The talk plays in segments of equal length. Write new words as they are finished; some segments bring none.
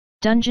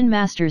Dungeon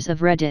Masters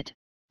of Reddit,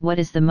 what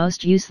is the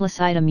most useless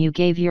item you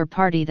gave your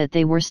party that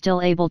they were still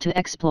able to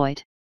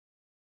exploit?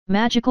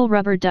 Magical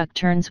rubber duck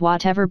turns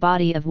whatever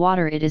body of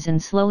water it is in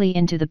slowly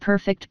into the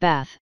perfect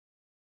bath.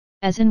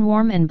 As in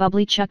warm and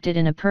bubbly chucked it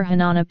in a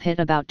piranha pit.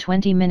 About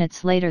 20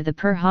 minutes later the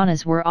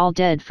piranhas were all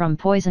dead from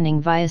poisoning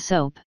via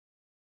soap.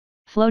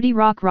 Floaty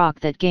rock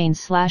that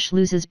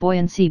gains/loses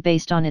buoyancy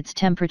based on its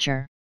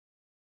temperature.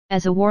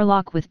 As a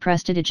warlock with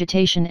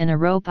prestidigitation and a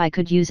rope I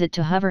could use it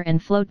to hover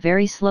and float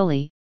very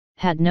slowly,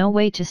 had no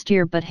way to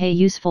steer but hey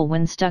useful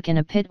when stuck in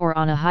a pit or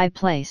on a high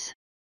place.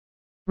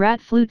 Rat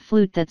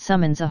flute that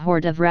summons a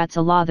horde of rats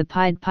a la the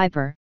Pied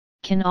Piper,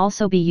 can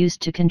also be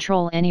used to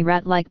control any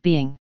rat-like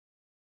being.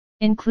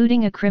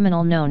 Including a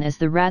criminal known as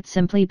the Rat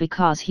simply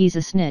because he's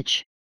a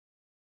snitch.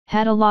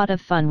 Had a lot of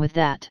fun with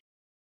that.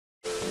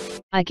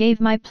 I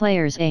gave my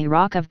players a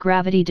rock of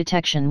gravity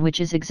detection, which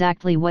is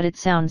exactly what it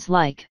sounds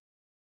like.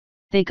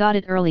 They got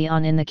it early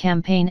on in the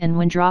campaign and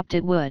when dropped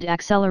it would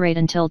accelerate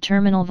until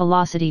terminal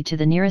velocity to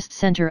the nearest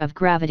center of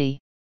gravity.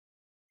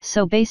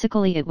 So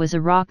basically it was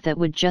a rock that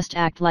would just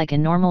act like a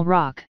normal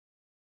rock.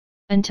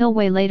 Until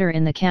way later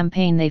in the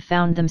campaign they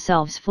found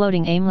themselves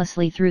floating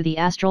aimlessly through the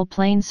astral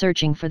plane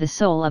searching for the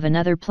soul of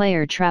another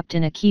player trapped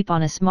in a keep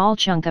on a small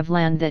chunk of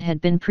land that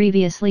had been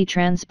previously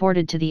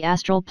transported to the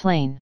astral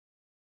plane.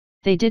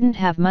 They didn't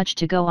have much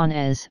to go on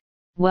as,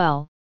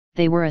 well,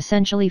 they were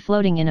essentially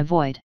floating in a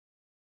void.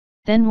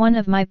 Then one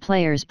of my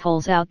players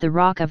pulls out the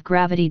rock of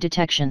gravity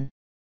detection.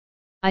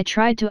 I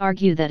tried to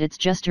argue that it's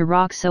just a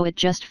rock so it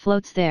just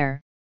floats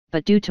there,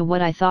 but due to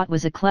what I thought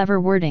was a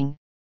clever wording,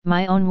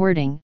 my own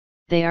wording,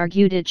 they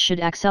argued it should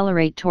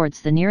accelerate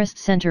towards the nearest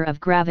center of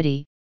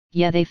gravity.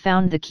 Yeah, they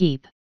found the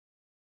keep.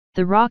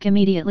 The rock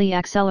immediately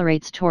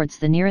accelerates towards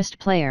the nearest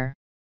player.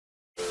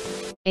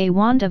 A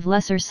wand of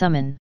lesser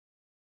summon.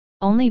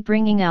 Only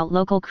bringing out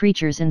local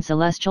creatures in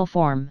celestial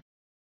form.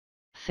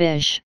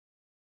 Fish.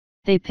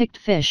 They picked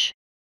fish.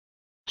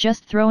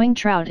 Just throwing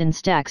trout in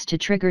stacks to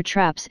trigger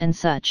traps and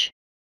such.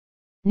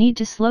 Need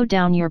to slow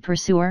down your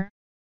pursuer?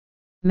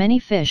 Many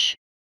fish.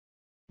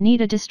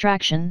 Need a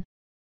distraction?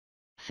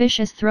 Fish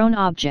as thrown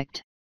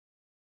object.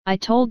 I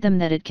told them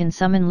that it can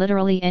summon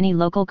literally any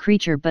local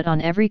creature, but on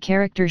every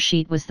character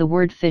sheet was the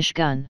word fish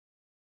gun.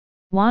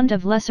 Wand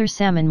of lesser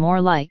salmon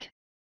more like.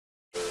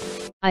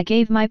 I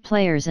gave my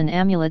players an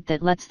amulet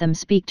that lets them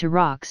speak to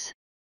rocks.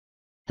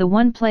 The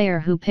one player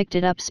who picked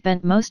it up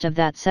spent most of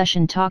that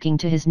session talking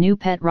to his new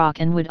pet rock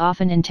and would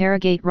often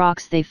interrogate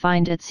rocks they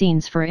find at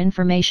scenes for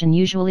information,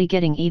 usually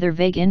getting either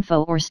vague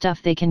info or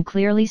stuff they can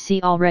clearly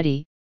see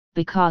already,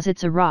 because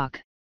it's a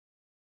rock.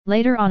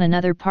 Later on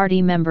another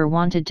party member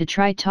wanted to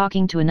try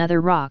talking to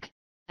another rock,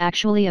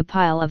 actually a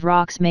pile of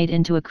rocks made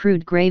into a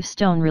crude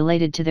gravestone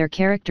related to their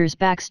character's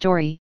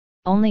backstory,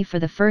 only for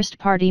the first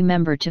party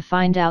member to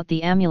find out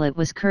the amulet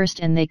was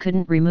cursed and they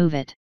couldn't remove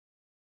it.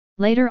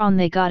 Later on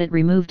they got it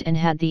removed and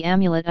had the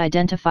amulet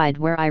identified,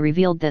 where I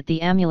revealed that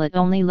the amulet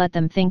only let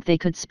them think they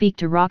could speak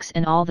to rocks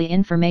and all the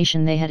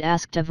information they had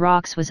asked of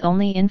rocks was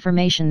only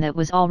information that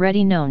was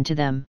already known to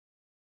them.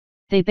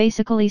 They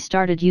basically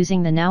started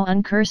using the now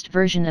uncursed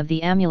version of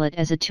the amulet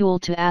as a tool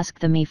to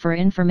ask me for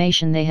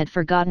information they had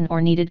forgotten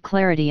or needed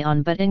clarity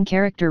on, but in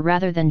character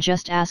rather than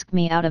just ask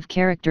me out of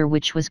character,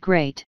 which was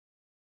great.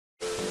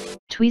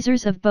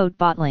 Tweezers of boat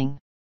bottling.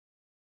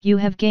 You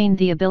have gained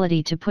the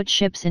ability to put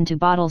ships into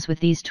bottles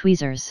with these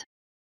tweezers.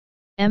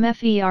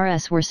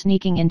 MFERS were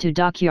sneaking into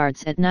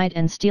dockyards at night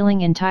and stealing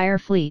entire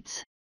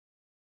fleets.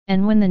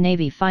 And when the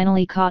Navy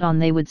finally caught on,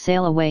 they would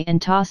sail away and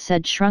toss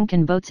said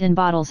shrunken boats in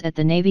bottles at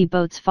the Navy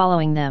boats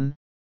following them,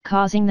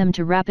 causing them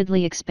to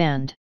rapidly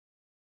expand.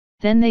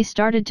 Then they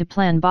started to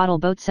plan bottle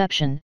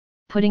boatception,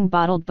 putting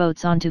bottled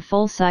boats onto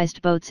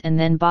full-sized boats and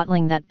then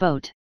bottling that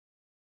boat.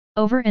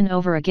 Over and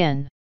over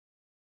again.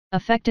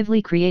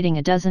 Effectively creating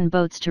a dozen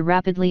boats to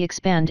rapidly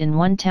expand in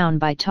one town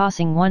by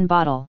tossing one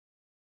bottle.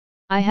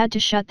 I had to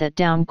shut that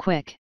down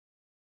quick.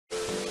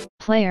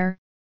 Player,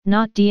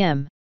 not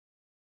DM.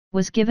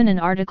 Was given an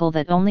article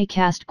that only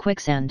cast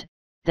quicksand,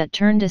 that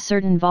turned a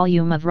certain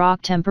volume of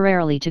rock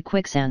temporarily to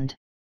quicksand.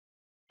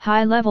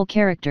 High-level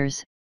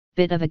characters,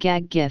 bit of a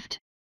gag gift.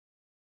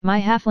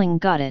 My halfling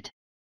got it.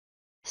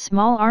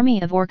 Small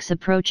army of orcs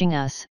approaching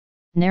us,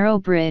 narrow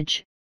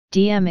bridge.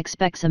 DM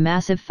expects a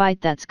massive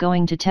fight that's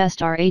going to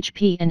test our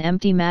HP and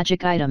empty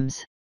magic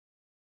items.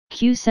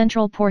 Q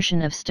central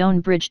portion of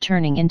stone bridge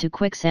turning into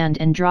quicksand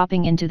and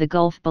dropping into the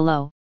gulf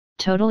below,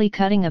 totally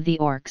cutting of the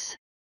orcs.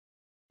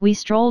 We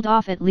strolled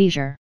off at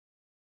leisure.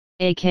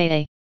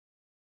 AKA.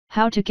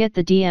 How to get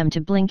the DM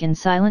to blink in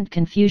silent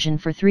confusion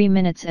for 3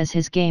 minutes as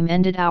his game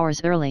ended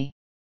hours early.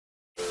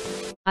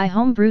 I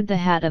homebrewed the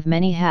hat of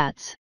many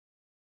hats.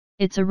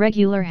 It's a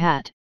regular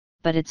hat,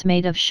 but it's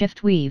made of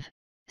shift weave,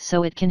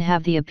 so it can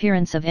have the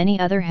appearance of any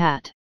other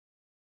hat.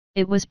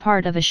 It was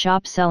part of a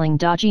shop selling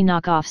dodgy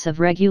knockoffs of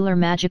regular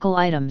magical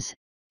items,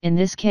 in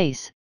this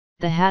case,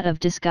 the hat of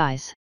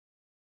disguise.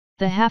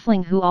 The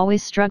halfling who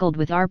always struggled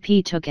with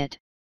RP took it,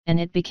 and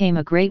it became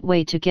a great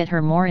way to get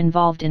her more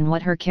involved in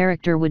what her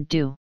character would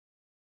do.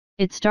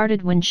 It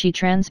started when she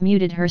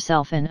transmuted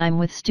herself in I'm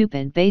with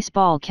stupid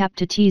baseball cap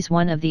to tease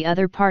one of the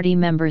other party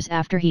members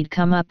after he'd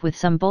come up with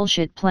some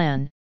bullshit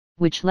plan,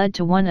 which led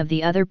to one of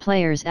the other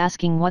players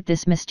asking what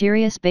this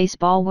mysterious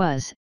baseball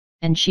was,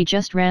 and she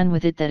just ran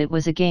with it that it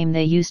was a game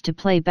they used to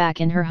play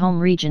back in her home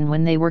region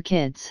when they were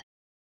kids.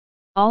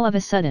 All of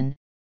a sudden,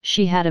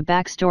 she had a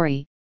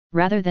backstory,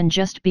 rather than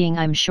just being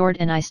I'm short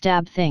and I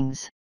stab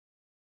things.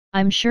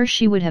 I'm sure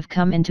she would have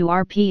come into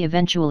RP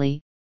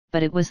eventually,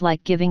 but it was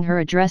like giving her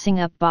a dressing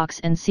up box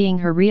and seeing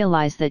her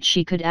realize that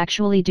she could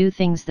actually do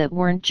things that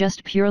weren't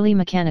just purely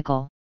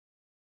mechanical.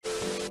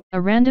 A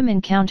random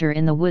encounter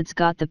in the woods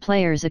got the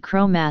players a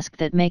crow mask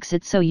that makes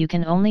it so you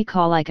can only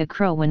call like a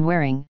crow when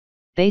wearing,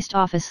 based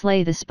off a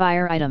Slay the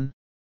Spire item.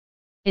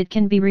 It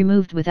can be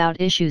removed without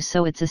issues,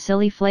 so it's a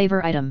silly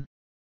flavor item.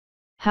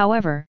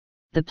 However,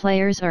 the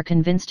players are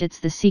convinced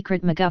it's the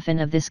secret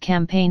MacGuffin of this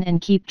campaign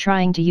and keep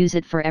trying to use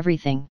it for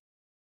everything.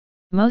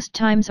 Most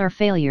times are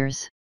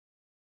failures.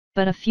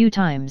 But a few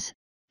times,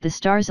 the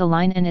stars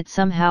align and it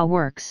somehow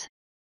works.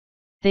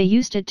 They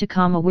used it to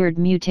calm a weird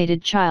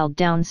mutated child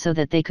down so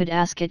that they could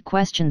ask it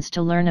questions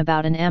to learn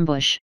about an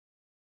ambush.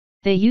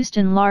 They used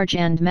enlarge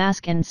and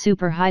mask and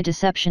super high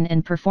deception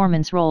and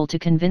performance roll to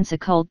convince a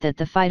cult that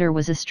the fighter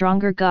was a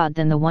stronger god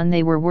than the one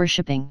they were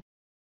worshipping.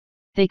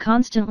 They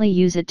constantly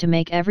use it to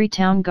make every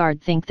town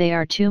guard think they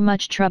are too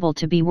much trouble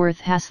to be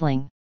worth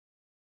hassling.